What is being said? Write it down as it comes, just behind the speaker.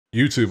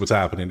YouTube, what's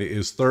happening? It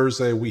is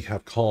Thursday. We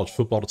have college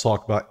football to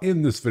talk about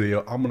in this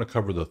video. I'm going to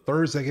cover the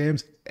Thursday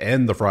games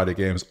and the Friday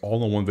games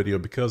all in one video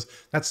because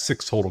that's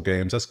 6 total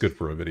games. That's good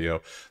for a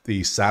video.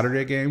 The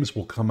Saturday games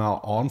will come out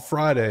on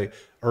Friday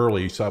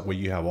early, so that way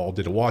you have all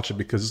day to watch it,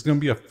 because it's going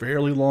to be a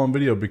fairly long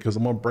video because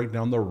I'm going to break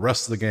down the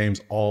rest of the games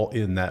all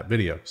in that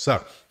video.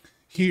 So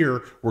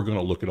here, we're going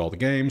to look at all the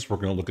games. We're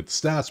going to look at the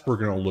stats. We're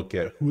going to look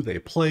at who they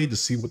played to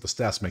see what the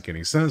stats make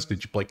any sense.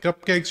 Did you play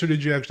cupcakes or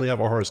did you actually have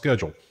a hard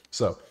schedule?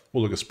 So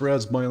we'll look at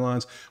spreads, money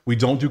lines. We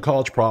don't do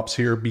college props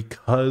here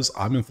because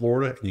I'm in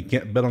Florida and you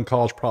can't bet on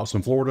college props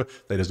in Florida.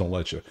 They just don't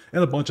let you.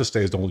 And a bunch of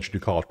states don't let you do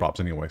college props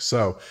anyway.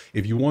 So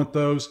if you want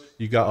those,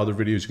 you got other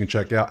videos you can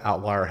check out.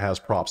 Outlier has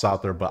props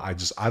out there, but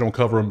I don't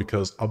cover them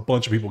because a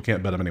bunch of people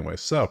can't bet them anyway.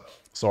 So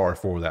sorry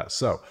for that.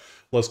 So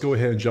let's go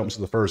ahead and jump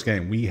to the first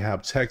game. We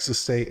have Texas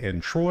State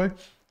and Troy.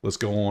 Let's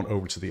go on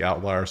over to the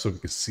outlier so we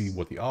can see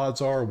what the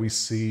odds are. We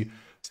see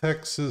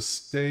Texas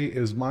State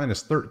is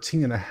minus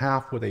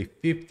 13.5 with a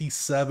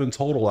 57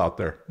 total out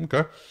there.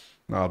 Okay,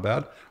 not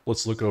bad.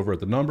 Let's look over at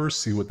the numbers,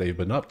 see what they've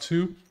been up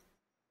to.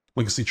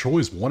 We can see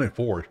Troy's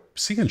 1-4.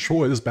 Seeing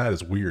Troy this bad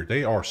is weird.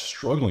 They are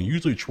struggling.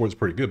 Usually Troy's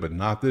pretty good, but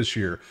not this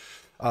year.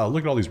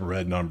 Look at all these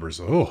red numbers.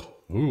 Oh,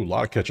 ooh, a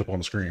lot of ketchup on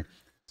the screen.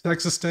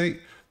 Texas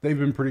State, they've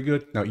been pretty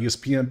good. Now,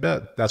 ESPN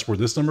bet, that's where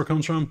this number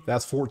comes from.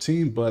 That's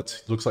 14,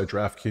 but looks like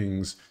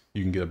DraftKings,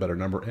 you can get a better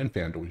number, and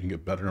FanDuel, you can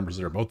get better numbers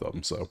there, both of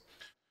them. So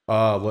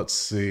let's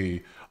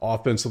see.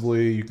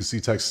 Offensively, you can see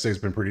Texas State's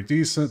been pretty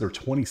decent. They're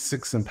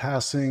 26 in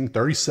passing,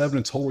 37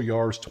 in total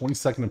yards,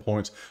 22nd in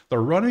points.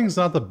 Their running's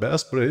not the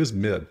best, but it is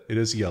mid. It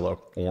is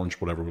yellow, orange,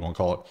 whatever we want to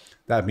call it.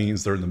 That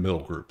means they're in the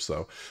middle group.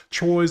 So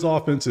Troy's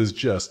offense is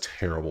just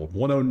terrible.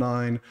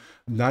 109,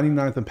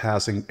 99th in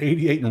passing,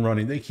 88 in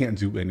running. They can't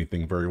do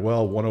anything very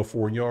well.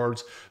 104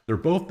 yards. They're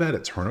both bad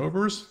at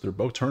turnovers. Their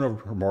both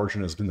turnover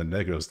margin has been the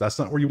negatives. That's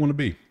not where you want to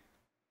be.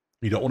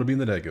 You don't want to be in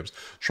the negatives.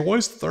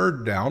 Troy's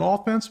third down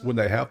offense, when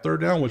they have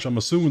third down, which I'm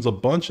assuming is a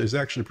bunch, is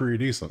actually pretty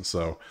decent.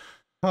 So,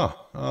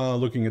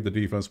 looking at the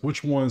defense,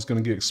 which one is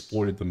going to get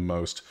exploited the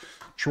most?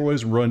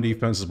 Troy's run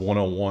defense is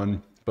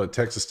 101, but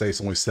Texas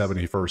State's only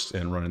 71st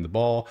in running the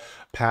ball.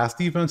 Pass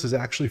defense is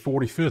actually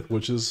 45th,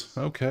 which is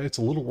okay. It's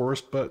a little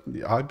worse, but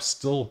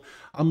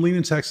I'm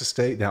leaning Texas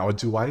State. Now,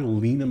 do I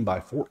lean them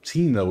by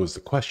 14, though, is the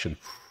question.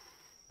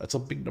 That's a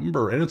big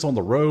number, and it's on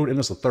the road, and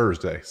it's a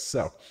Thursday.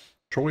 So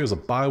Troy has a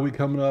bye week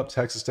coming up.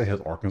 Texas State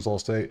has Arkansas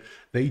State.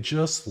 They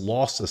just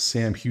lost to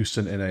Sam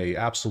Houston in a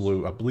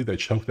absolute, I believe they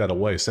choked that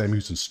away. Sam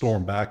Houston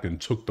stormed back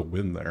and took the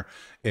win there.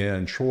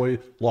 And Troy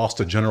lost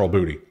to General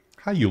Booty.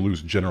 How you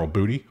lose General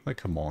Booty? Like,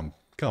 come on.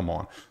 Come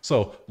on.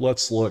 So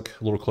let's look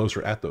a little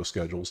closer at those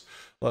schedules.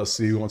 Let's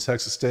see. On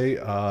Texas State,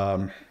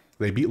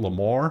 they beat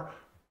Lamar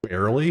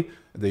barely.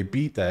 They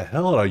beat the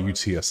hell out of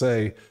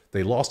UTSA.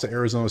 They lost to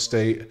Arizona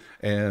State,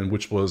 and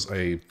which was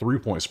a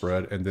 3-point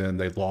spread, and then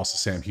they lost to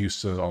Sam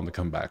Houston on the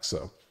comeback.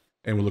 So,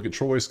 and we look at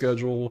Troy's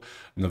schedule: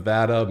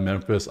 Nevada,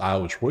 Memphis,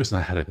 Iowa. Troy's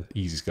not had an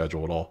easy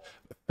schedule at all.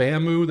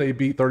 FAMU, they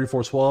beat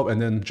 34-12,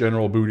 and then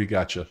General Booty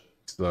got you.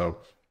 So,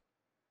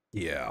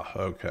 yeah,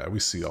 okay, we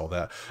see all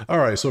that. All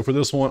right, so for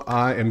this one,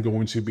 I am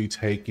going to be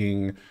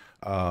taking,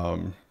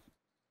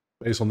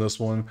 based on this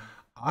one,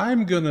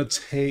 I'm going to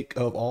take,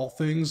 of all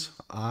things,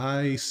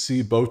 I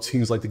see both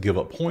teams like to give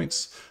up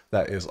points.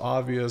 That is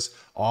obvious.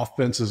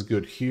 Offense is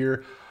good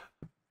here.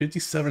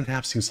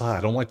 57.5 seems high.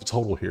 I don't like the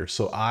total here.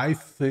 So I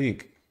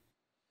think,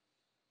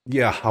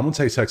 yeah, I'm going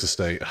to take Texas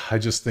State. I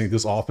just think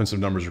this offensive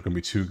numbers are going to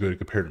be too good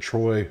compared to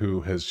Troy,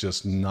 who has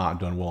just not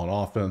done well on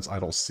offense. I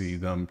don't see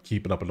them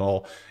keeping up at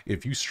all.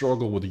 If you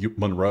struggle with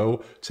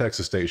Monroe,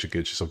 Texas State should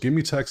get you. So give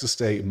me Texas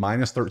State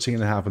minus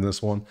 13.5 in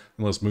this one.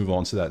 And let's move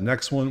on to that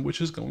next one,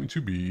 which is going to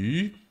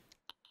be,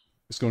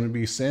 it's going to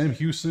be Sam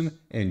Houston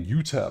and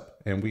UTEP.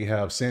 And we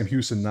have Sam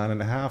Houston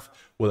 9.5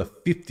 with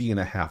a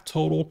 50.5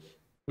 total.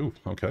 Ooh,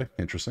 okay,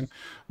 interesting.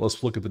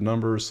 Let's look at the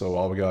numbers. So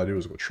all we got to do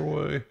is go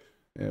Troy.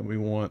 And we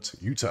want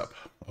UTEP.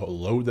 Oh,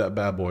 load that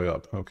bad boy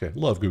up. Okay,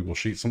 love Google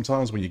Sheets.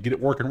 Sometimes when you get it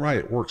working right,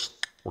 it works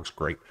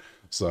great.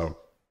 So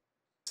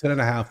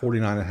 10.5,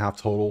 49.5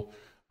 total.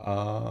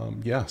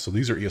 Yeah, so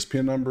these are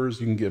ESPN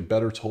numbers. You can get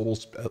better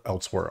totals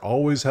elsewhere.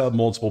 Always have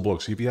multiple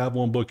books. If you have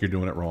one book, you're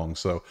doing it wrong.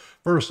 So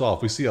first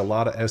off, we see a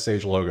lot of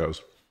SH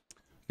logos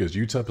because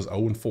UTEP is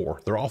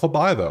 0-4. They're off a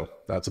bye, though.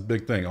 That's a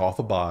big thing. Off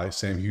a bye.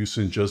 Sam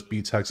Houston just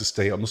beat Texas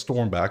State on the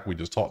storm back. We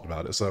just talked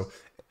about it. So,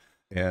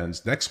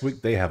 and next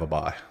week they have a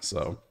bye.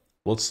 So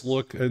let's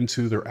look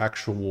into their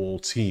actual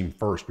team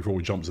first before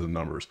we jump to the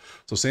numbers.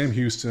 So Sam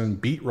Houston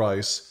beat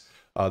Rice.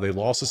 They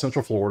lost to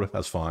Central Florida.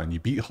 That's fine. You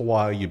beat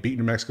Hawaii. You beat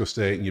New Mexico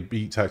State. And you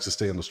beat Texas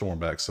State on the storm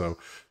back. So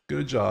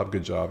good job.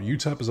 Good job.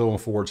 UTEP is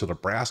 0-4 to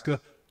Nebraska.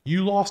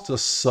 You lost to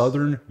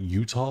Southern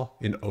Utah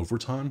in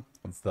overtime.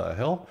 What the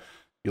hell?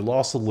 You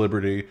lost to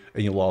Liberty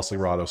and you lost to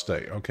Colorado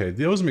State. Okay,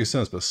 those make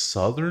sense. But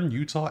Southern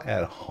Utah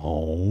at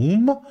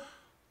home?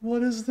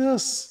 What is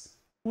this?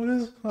 What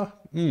is,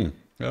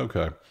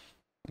 okay.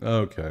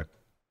 Okay.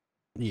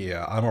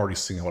 Yeah, I'm already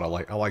seeing what I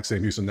like. I like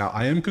Sam Houston. Now,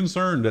 I am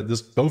concerned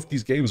that both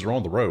these games are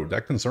on the road.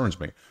 That concerns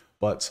me.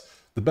 But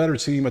The better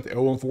team at the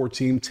 0-4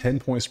 team,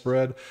 10-point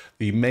spread.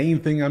 The main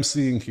thing I'm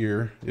seeing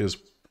here is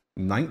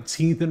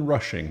 19th in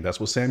rushing. That's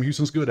what Sam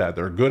Houston's good at.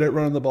 They're good at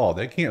running the ball.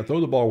 They can't throw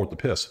the ball with the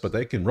piss, but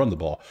they can run the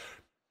ball.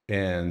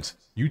 And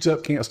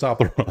UTEP can't stop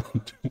the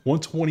run.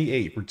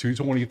 128 for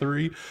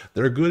 223.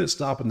 They're good at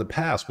stopping the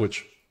pass,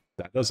 which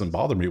that doesn't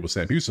bother me with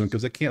Sam Houston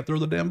because they can't throw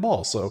the damn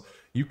ball. So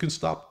you can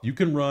stop, you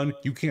can run,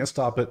 you can't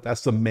stop it.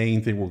 That's the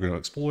main thing we're going to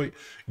exploit.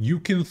 You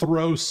can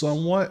throw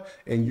somewhat,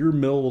 and your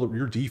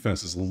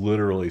defense is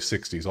literally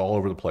 60s all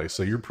over the place.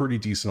 So you're pretty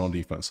decent on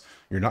defense.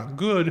 You're not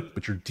good,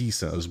 but you're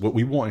decent is what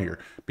we want here,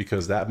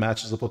 because that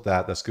matches up with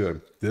that. That's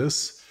good.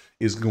 This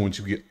is going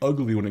to get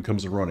ugly when it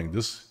comes to running.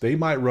 They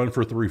might run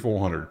for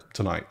 300-400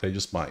 tonight. They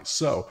just might.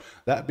 So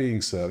that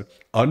being said,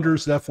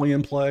 under's definitely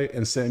in play,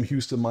 and Sam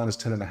Houston minus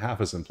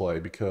 10.5 is in play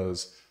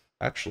because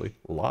actually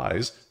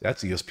lies.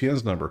 That's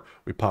ESPN's number.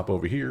 We pop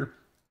over here.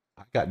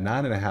 I got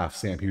 9.5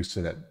 Sam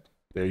Houston at.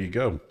 There you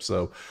go.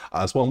 So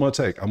that's what I'm going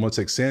to take. I'm going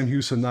to take Sam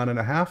Houston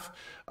 9.5.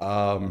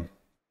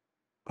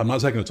 I'm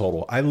not taking a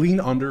total. I lean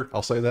under.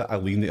 I'll say that I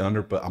lean the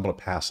under, but I'm going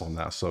to pass on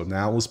that. So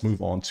now let's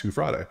move on to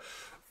Friday.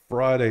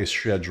 Friday's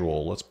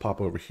schedule. Let's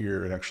pop over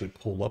here and actually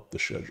pull up the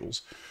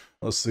schedules.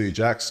 Let's see.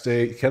 Jax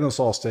State,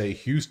 Kennesaw State,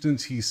 Houston,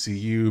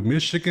 TCU,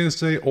 Michigan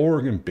State,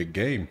 Oregon, big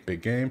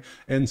game,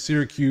 and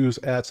Syracuse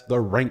at the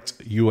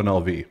ranked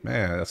UNLV.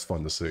 Man, that's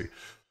fun to see.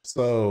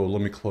 So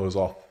let me close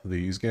off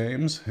these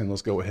games and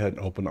let's go ahead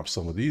and open up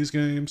some of these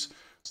games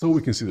so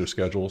we can see their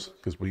schedules,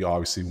 because we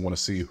obviously want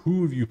to see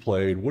who have you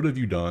played, what have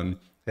you done,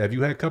 have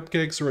you had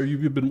cupcakes, or have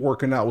you been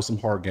working out with some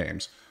hard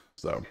games.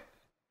 So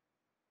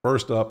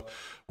first up,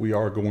 we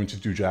are going to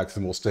do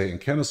Jacksonville State and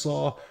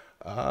Kennesaw,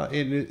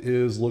 and it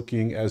is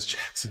looking as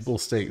Jacksonville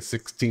State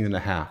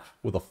 16.5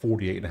 with a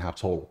 48.5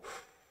 total.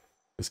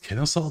 Is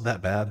Kennesaw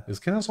that bad? Is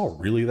Kennesaw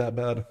really that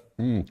bad?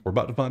 We're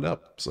about to find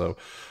out. So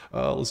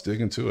let's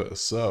dig into it.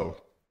 So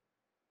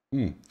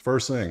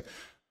first thing,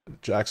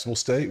 Jacksonville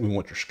State, we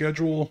want your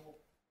schedule.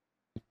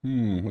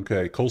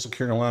 Okay, Coastal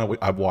Carolina,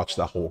 I've watched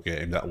that whole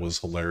game. That was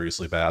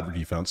hilariously bad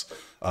defense.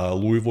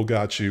 Louisville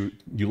got you.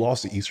 You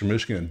lost to Eastern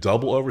Michigan in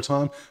double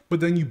overtime, but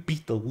then you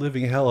beat the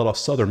living hell out of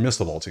Southern Miss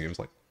of all teams.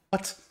 Like,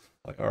 what?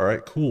 Like, all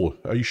right, cool.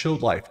 You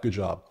showed life. Good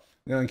job.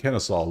 Now in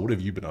Kennesaw, what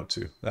have you been up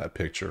to? That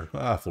picture.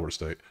 Florida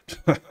State.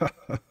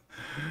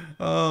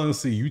 Let's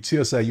see.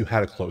 UTSA, you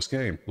had a close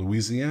game.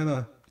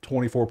 Louisiana,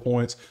 24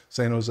 points.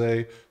 San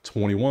Jose,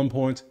 21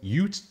 points.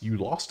 You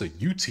lost to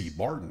UT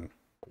Martin.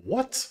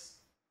 What?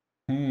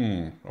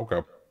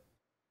 Okay.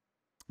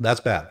 That's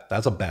bad.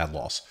 That's a bad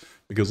loss.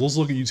 Because let's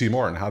look at UT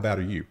Martin. How bad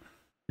are you?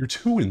 You're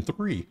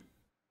 2-3.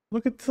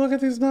 Look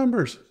at these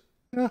numbers.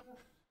 Yeah.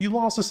 You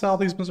lost to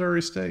Southeast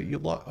Missouri State. You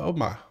lost. Oh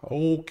my.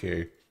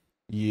 Okay.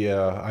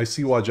 Yeah, I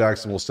see why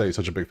Jacksonville State is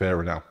such a big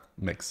favorite now.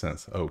 Makes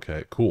sense.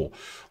 Okay, cool.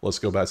 Let's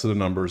go back to the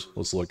numbers.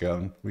 Let's look at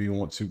them. We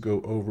want to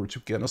go over to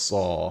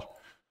Kennesaw.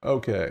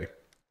 Okay.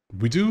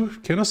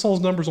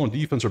 Kennesaw's numbers on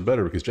defense are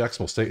better because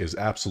Jacksonville State is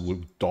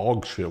absolute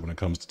dog shit when it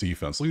comes to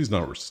defense. Look at these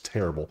numbers. It's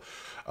terrible.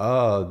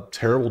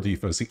 Terrible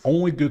defense. The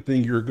only good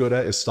thing you're good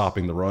at is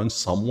stopping the run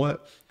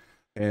somewhat.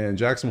 And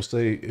Jacksonville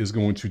State is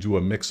going to do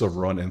a mix of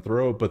run and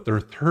throw, but their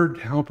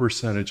third down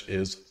percentage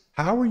is,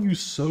 how are you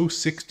so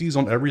 60s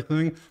on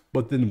everything,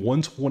 but then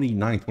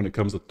 129th when it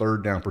comes to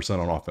third down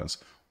percent on offense?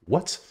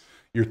 What?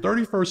 You're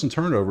 31st in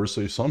turnovers,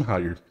 so somehow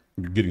you're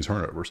getting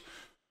turnovers.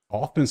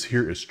 Offense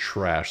here is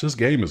trash. This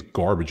game is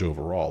garbage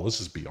overall. Let's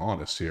just be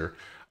honest here.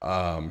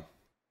 I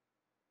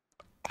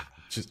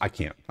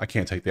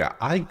can't take that.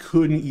 I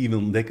couldn't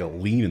even make a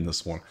lean in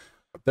this one.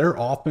 Their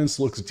offense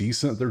looks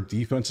decent. Their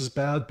defense is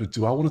bad, but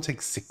do I want to take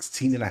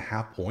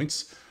 16.5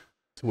 points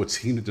to a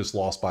team that just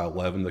lost by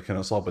 11 to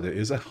Kennesaw, but it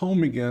is at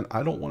home again?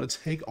 I don't want to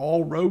take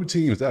all road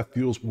teams. That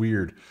feels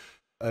weird.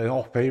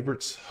 All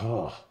favorites,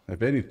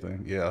 if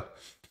anything, yeah.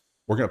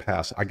 We're going to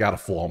pass. I got a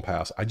full-on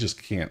pass. I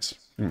just can't.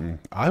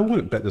 I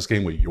wouldn't bet this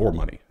game with your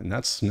money. And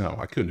no,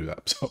 I couldn't do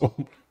that.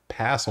 So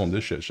pass on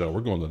this shit show.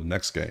 We're going to the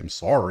next game.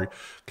 Sorry.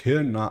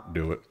 Cannot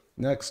do it.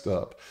 Next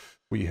up,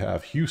 we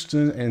have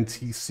Houston and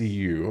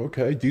TCU.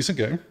 Okay, decent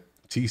game.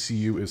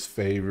 TCU is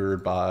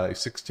favored by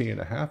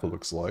 16.5, it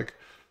looks like.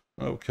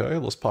 Okay,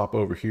 let's pop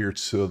over here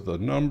to the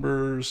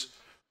numbers.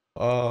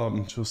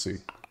 Let's see.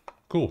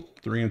 Cool.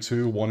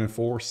 3-2, 1-4,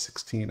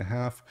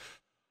 16.5.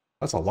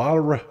 That's a lot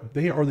of.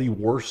 They are the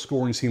worst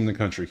scoring team in the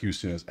country.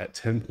 Houston is at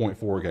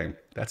 10.4 a game.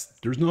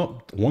 There's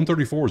no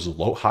 134 is as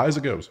low high as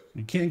it goes.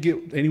 You can't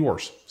get any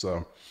worse.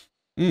 So,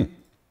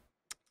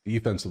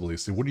 defensively,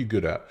 see, what are you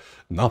good at?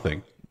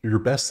 Nothing. Your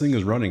best thing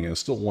is running, and it's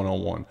still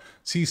 1-on-1.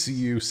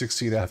 TCU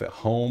 16.5 at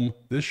home.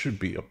 This should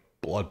be a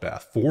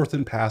bloodbath. 4th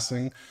in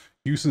passing.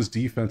 Houston's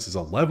defense is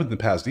 11th in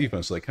pass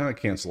defense, so they kind of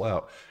cancel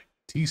out.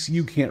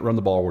 TCU can't run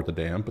the ball worth a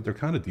damn, but they're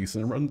kind of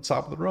decent and run the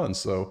top of the run.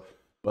 So,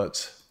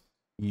 but.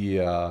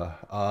 Yeah,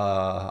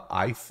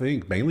 I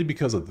think mainly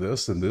because of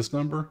this and this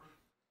number,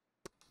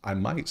 I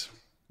might.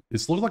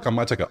 It's looking like I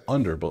might take an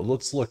under, but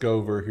let's look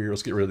over here.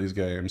 Let's get rid of these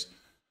games.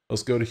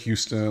 Let's go to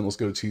Houston. Let's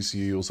go to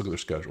TCU. Let's look at their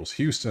schedules.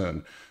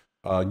 Houston,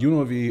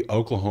 UNLV,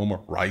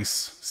 Oklahoma,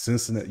 Rice,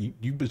 Cincinnati.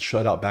 You've been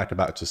shut out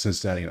back-to-back to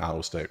Cincinnati and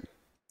Iowa State.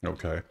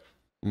 Okay.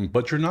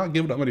 But you're not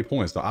giving up many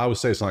points. Now, Iowa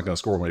State's not going to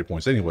score many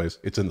points anyways.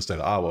 It's in the state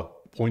of Iowa.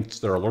 Points,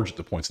 they're allergic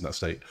to points in that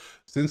state.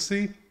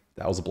 Cincy,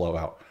 that was a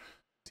blowout.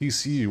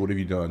 TCU, what have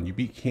you done? You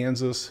beat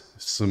Kansas,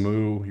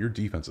 SMU. Your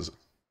defense is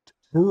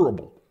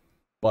terrible.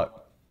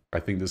 But I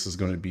think this is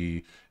going to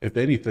be, if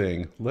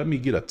anything, let me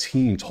get a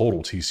team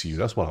total TCU.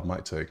 That's what I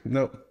might take.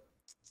 Nope.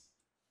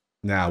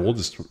 Nah, we're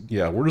just going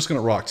to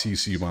rock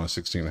TCU minus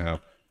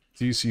 16.5.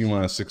 TCU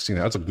minus 16.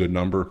 That's a good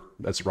number.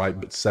 That's right.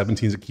 But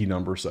 17 is a key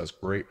number, so that's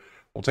great.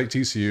 We'll take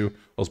TCU.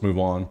 Let's move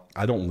on.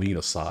 I don't lean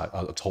a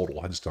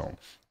total. I just don't.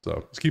 So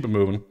let's keep it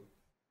moving.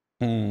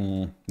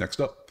 Next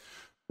up,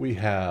 we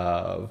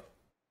have,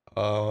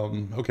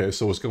 okay,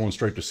 so it's going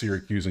straight to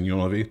Syracuse and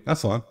UNLV.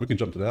 That's fine. We can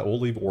jump to that. We'll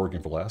leave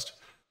Oregon for last.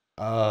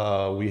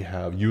 We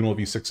have UNLV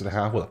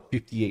 6.5 with a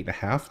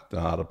 58.5.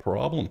 Not a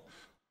problem.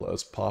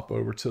 Let's pop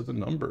over to the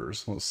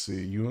numbers. Let's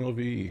see.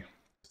 UNLV,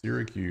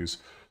 Syracuse.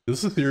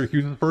 This is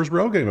Syracuse's first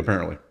road game,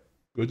 apparently.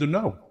 Good to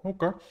know.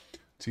 Okay.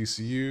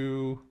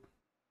 TCU,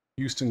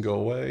 Houston, go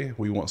away.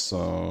 We want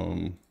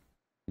some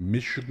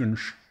Michigan.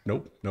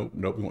 Nope.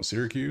 We want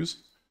Syracuse.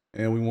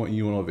 And we want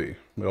UNLV.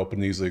 We open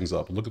these things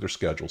up. Look at their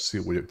schedule. See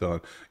what we've done.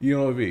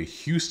 UNLV,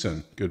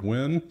 Houston, good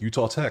win.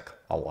 Utah Tech,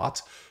 a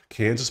lot.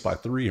 Kansas by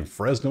 3 and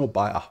Fresno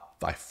by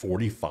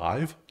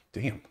 45.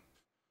 Damn.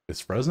 Is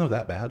Fresno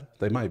that bad?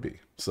 They might be.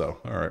 So,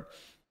 all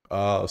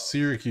right.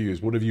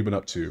 Syracuse, what have you been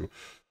up to?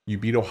 You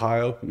beat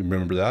Ohio.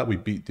 Remember that? We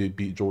did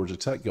beat Georgia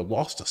Tech. You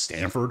lost to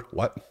Stanford.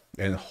 What?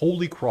 And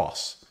Holy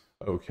Cross.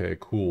 Okay,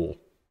 cool.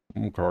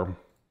 Okay.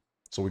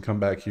 So we come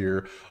back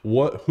here.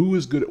 Who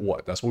is good at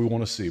what? That's what we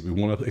want to see. We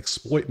want to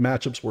exploit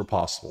matchups where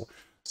possible.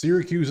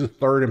 Syracuse is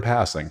third in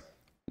passing.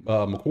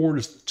 McCord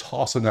is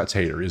tossing that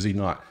tater, is he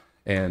not?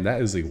 And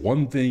that is the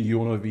one thing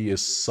UNLV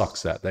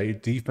sucks at. They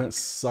defense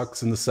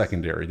sucks in the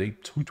secondary. They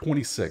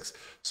 226.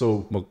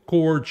 So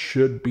McCord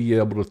should be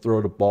able to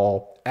throw the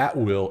ball at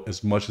will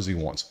as much as he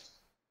wants.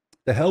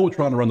 The hell with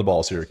trying to run the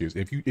ball, Syracuse.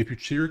 If your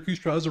Syracuse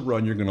tries to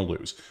run, you're going to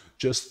lose.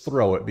 Just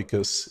throw it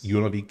because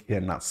UNLV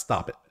cannot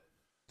stop it.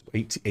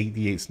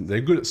 88.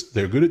 They're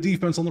good at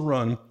defense on the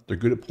run. They're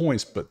good at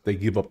points, but they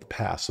give up the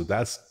pass. So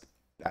that's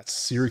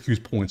Syracuse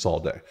points all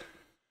day.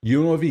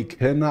 UNLV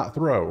cannot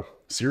throw.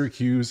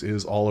 Syracuse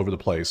is all over the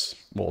place.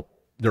 Well,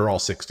 they're all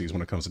 60s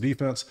when it comes to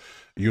defense.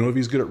 UNLV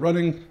is good at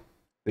running.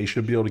 They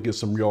should be able to get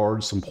some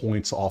yards, some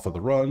points off of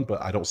the run,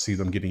 but I don't see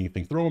them getting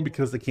anything thrown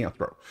because they can't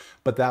throw.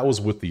 But that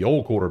was with the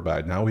old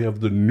quarterback. Now we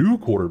have the new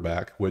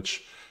quarterback,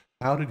 which,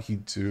 how did he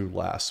do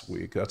last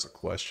week? That's a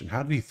question.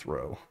 How did he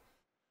throw?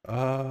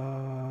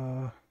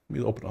 Let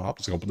me open up.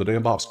 Let's open the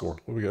damn box score.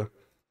 Here we go.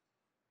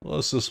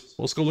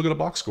 Let's go look at a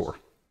box score.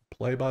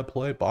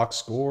 Play-by-play box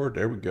score.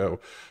 There we go.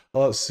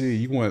 Let's see.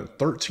 You went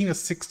 13 of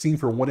 16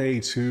 for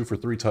 182 for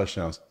 3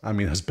 touchdowns. I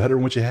mean, that's better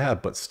than what you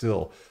had, but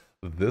still,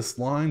 this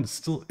line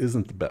still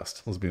isn't the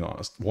best. Let's be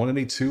honest.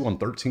 182 on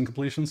 13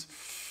 completions.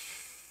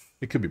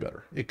 It could be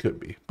better. It could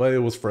be. But it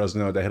was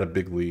Fresno. They had a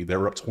big lead. They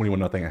were up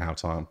 21-0 at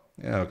halftime.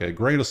 Yeah, okay.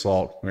 Grain of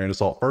salt. Grain of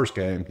salt. First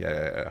game.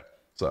 Yeah.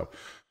 So,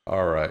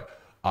 all right.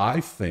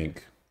 I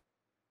think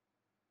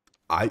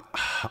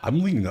I'm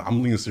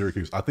leaning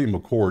Syracuse. I think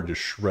McCord just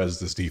shreds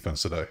this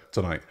defense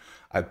tomorrow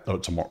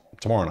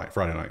night,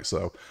 Friday night.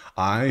 So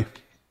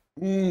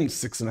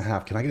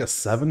 6.5. Can I get a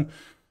 7?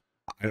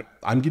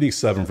 I'm getting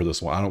 7 for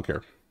this one. I don't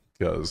care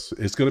because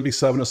it's going to be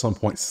 7 at some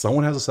point.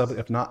 Someone has a 7.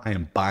 If not, I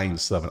am buying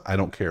 7. I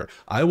don't care.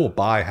 I will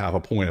buy half a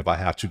point if I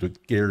have to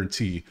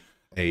guarantee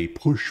a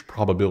push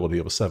probability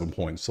of a 7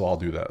 points. So I'll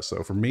do that.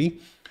 So for me,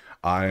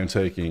 I am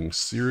taking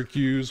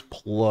Syracuse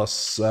plus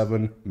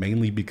 7,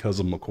 mainly because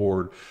of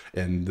McCord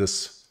and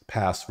this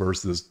pass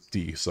versus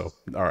D. So,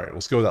 all right,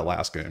 let's go to that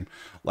last game.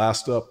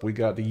 Last up, we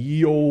got the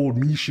ye old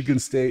Michigan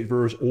State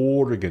versus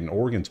Oregon.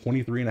 Oregon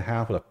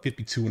 23.5 with a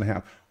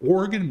 52.5.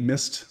 Oregon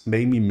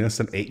made me miss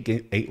an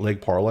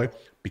 8-leg parlay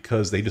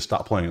because they just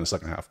stopped playing in the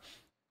second half.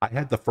 I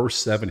had the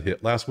first 7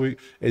 hit last week,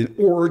 and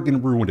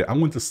Oregon ruined it. I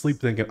went to sleep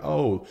thinking,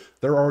 oh,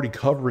 they're already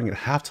covering at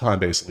halftime,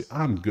 basically.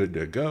 I'm good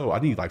to go. I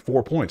need like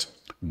 4 points.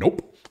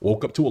 Nope.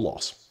 Woke up to a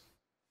loss.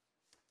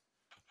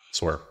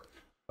 Swear.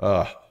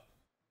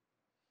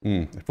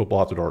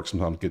 Football after dark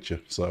sometimes gets you.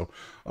 So,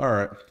 all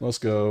right, let's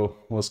go.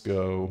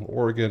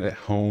 Oregon at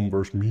home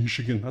versus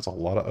Michigan. That's a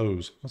lot of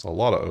O's.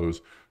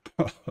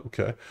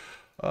 Okay.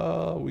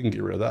 We can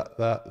get rid of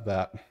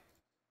that.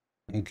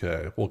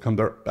 Okay, we'll come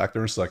back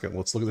there in a second.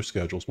 Let's look at their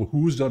schedules. Well,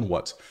 who's done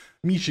what?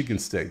 Michigan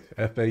State,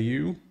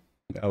 FAU,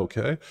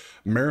 okay.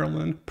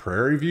 Maryland,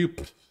 Prairie View,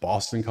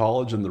 Boston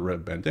College in the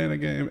red bandana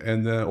game,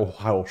 and then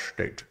Ohio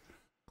State.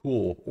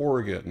 Cool.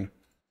 Oregon,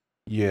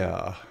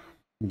 yeah,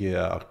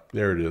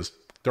 there it is.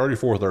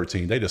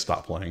 34-13. They just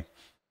stopped playing.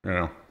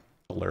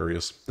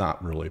 Hilarious.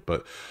 Not really,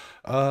 but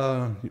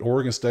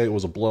Oregon State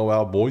was a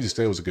blowout. Boise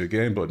State was a good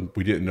game, but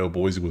we didn't know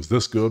Boise was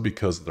this good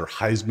because of their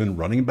Heisman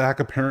running back,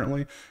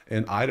 apparently.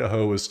 And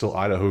Idaho is still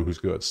Idaho who's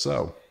good.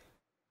 So,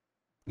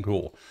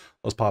 cool.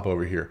 Let's pop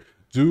over here.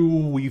 Do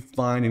we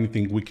find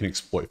anything we can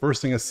exploit?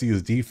 First thing I see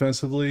is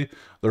defensively,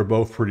 they're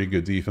both pretty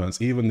good defense.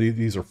 Even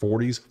these are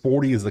 40s.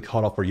 40 is the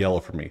cutoff for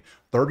yellow for me.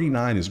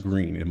 39 is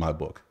green in my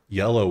book.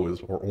 Yellow is,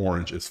 or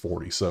orange is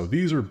 40. So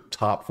these are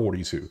top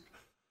 42.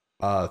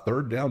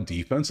 Third down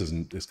defense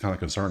is kind of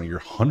concerning. You're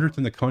 100th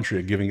in the country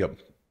at giving up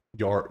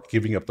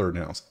third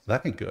downs.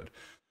 That ain't good.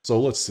 So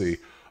let's see.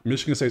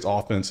 Michigan State's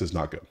offense is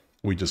not good.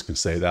 We just can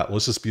say that.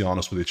 Let's just be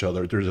honest with each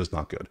other. They're just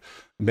not good.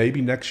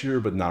 Maybe next year,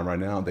 but not right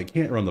now. They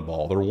can't run the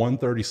ball. They're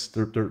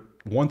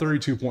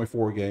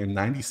 132.4 game,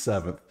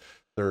 97th.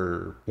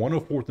 They're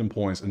 104th in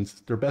points, and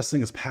their best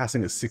thing is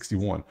passing at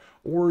 61.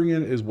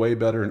 Oregon is way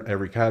better in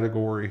every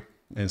category,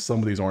 and some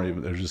of these aren't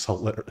even, they're just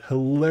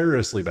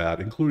hilariously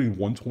bad, including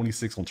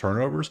 126 on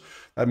turnovers.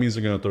 That means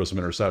they're going to throw some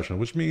interception,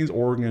 which means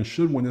Oregon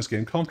should win this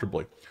game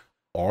comfortably.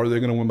 Are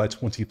they going to win by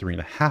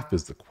 23.5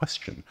 is the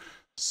question.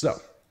 So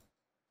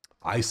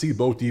I see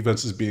both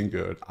defenses being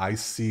good. I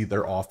see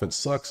their offense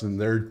sucks and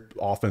their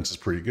offense is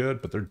pretty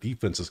good, but their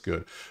defense is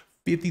good.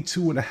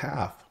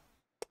 52.5.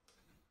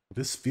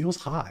 This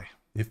feels high.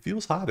 It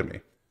feels high to me.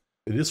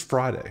 It is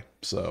Friday,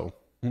 so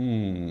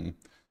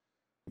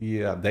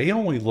yeah, they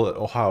only let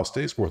Ohio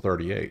State score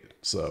 38,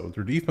 so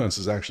their defense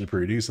is actually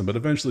pretty decent, but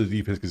eventually the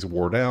defense gets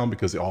wore down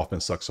because the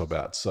offense sucks so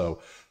bad. So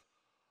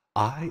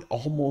I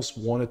almost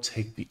want to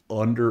take the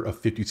under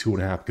of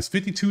 52.5 because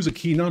 52 is a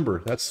key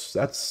number.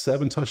 That's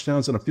 7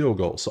 touchdowns and a field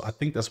goal. So I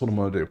think that's what I'm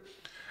going to do.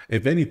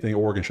 If anything,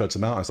 Oregon shuts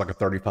them out. It's like a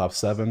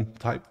 35-7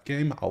 type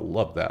game. I'll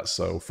love that.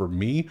 So for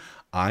me,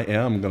 I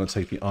am going to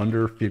take the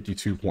under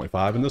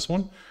 52.5 in this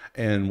one,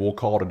 and we'll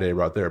call it a day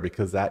right there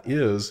because that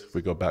is, if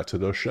we go back to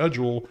the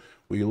schedule,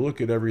 we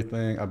look at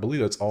everything. I believe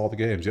that's all the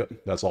games. Yep,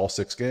 that's all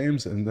 6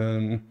 games. And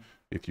then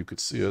if you could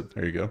see it,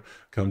 there you go.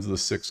 Comes to the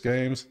 6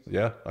 games.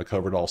 Yeah, I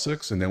covered all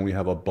 6. And then we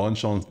have a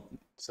bunch on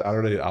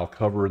Saturday I'll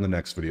cover in the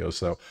next video.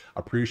 So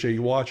I appreciate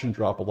you watching.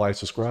 Drop a like,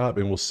 subscribe,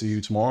 and we'll see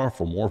you tomorrow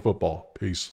for more football. Peace.